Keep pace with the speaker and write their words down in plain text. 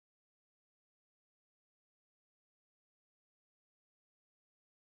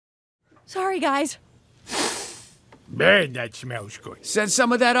Sorry, guys. Man, that smells good. Send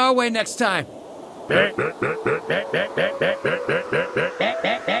some of that our way next time. Right.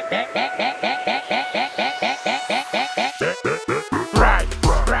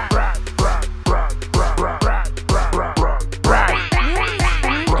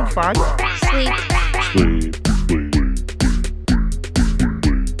 Fun. Sleep.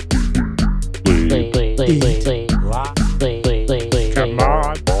 Come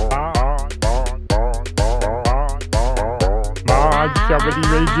on. Somebody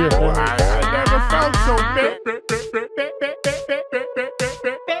raise your hand. I never felt so bad.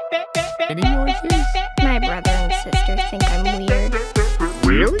 Any noises? My brother and sister think I'm weird.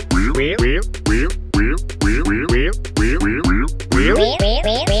 Really?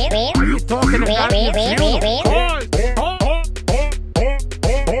 Are you talking about your funeral?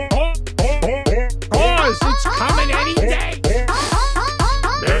 Pause! It's coming any day!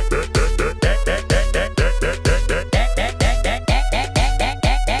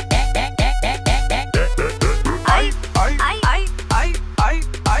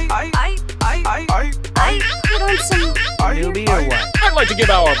 Newbie or what? I'd like to give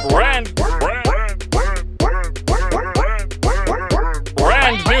our brand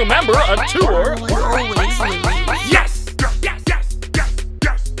new member a tour. Yes! Now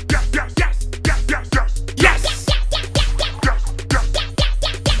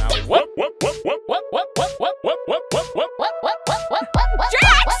what?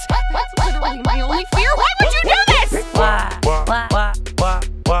 Jax! That's literally my only fear. Why would you do this? What?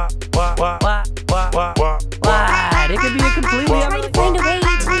 It could be a completely Trying to find a way to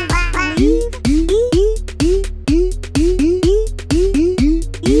leave.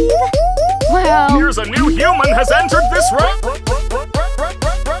 Well, Here's a new human has entered this room.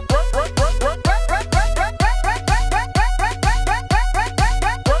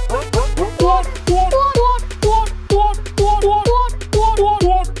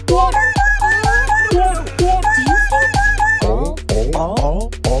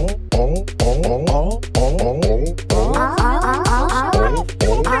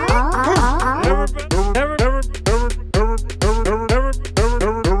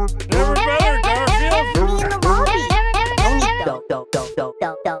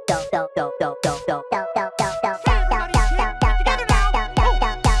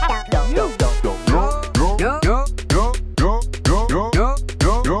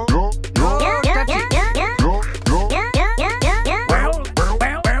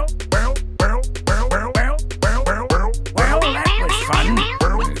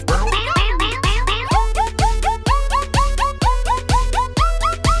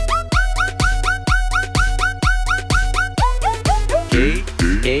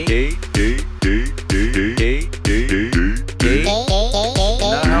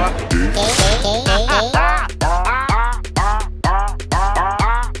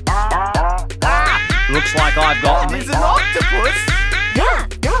 Looks like I've got me. He's an octopus!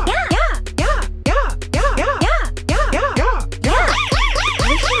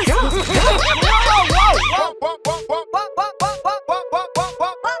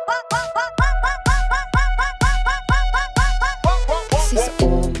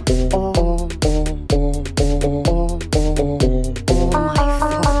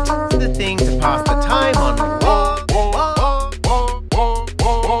 The thing to pass the time on.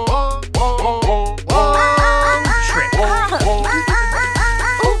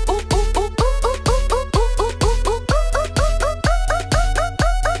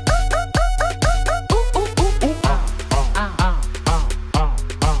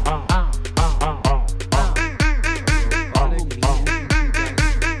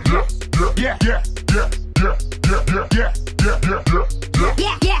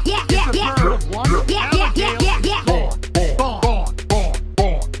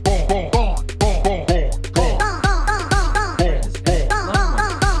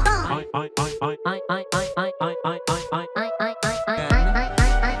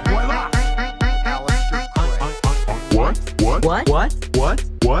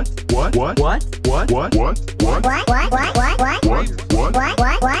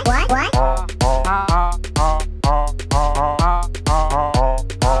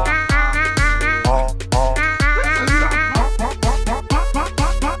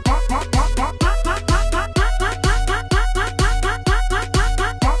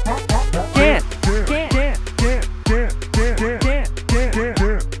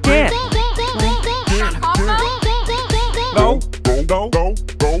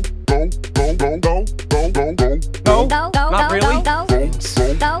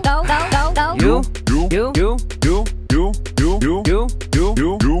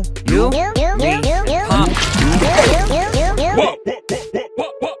 You?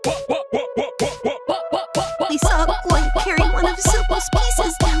 those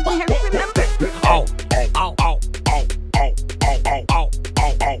pieces down there, remember?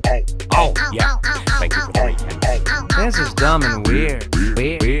 Oh, yeah. Thank you for that. This is dumb and weird.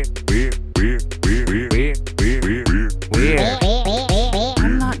 Weird.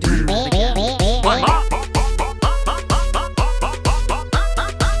 I'm not doing that again.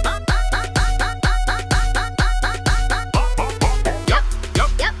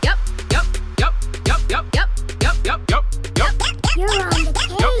 You're on the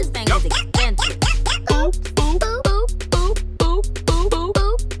case. This thing is expensive.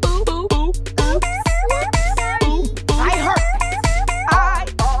 I heard.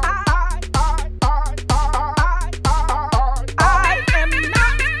 I am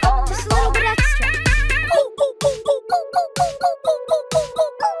not. Just a little bit extra.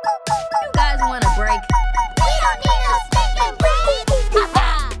 You guys want a break? We don't need a stinking break.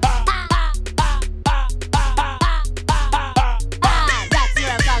 That's what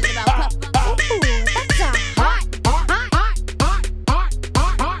I'm talking about. Ooh, that's a hot one-liner.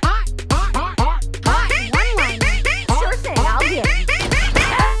 Sure thing, I'll get it.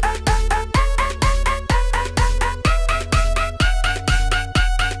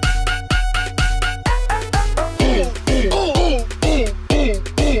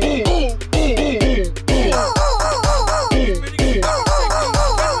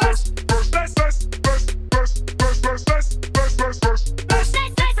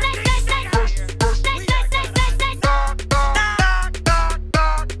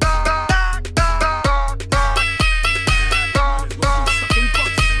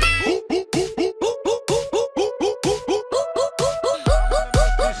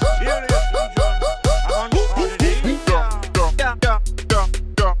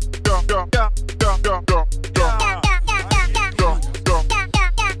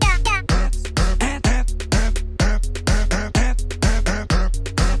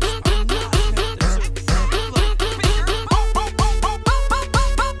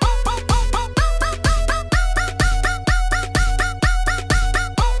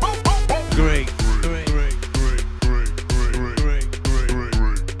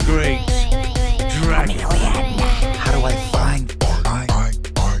 How do I find this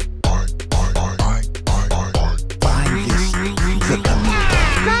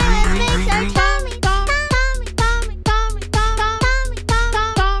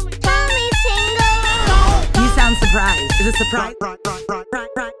You sound surprised. Is it surprise?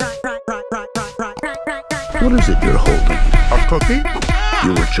 What is it you're holding? A cookie?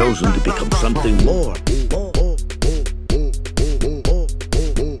 You were chosen to become something more.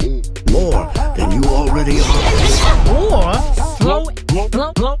 More than you already are. Or slow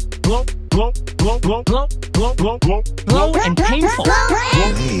and painful.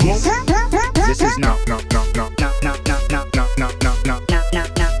 Please. This is not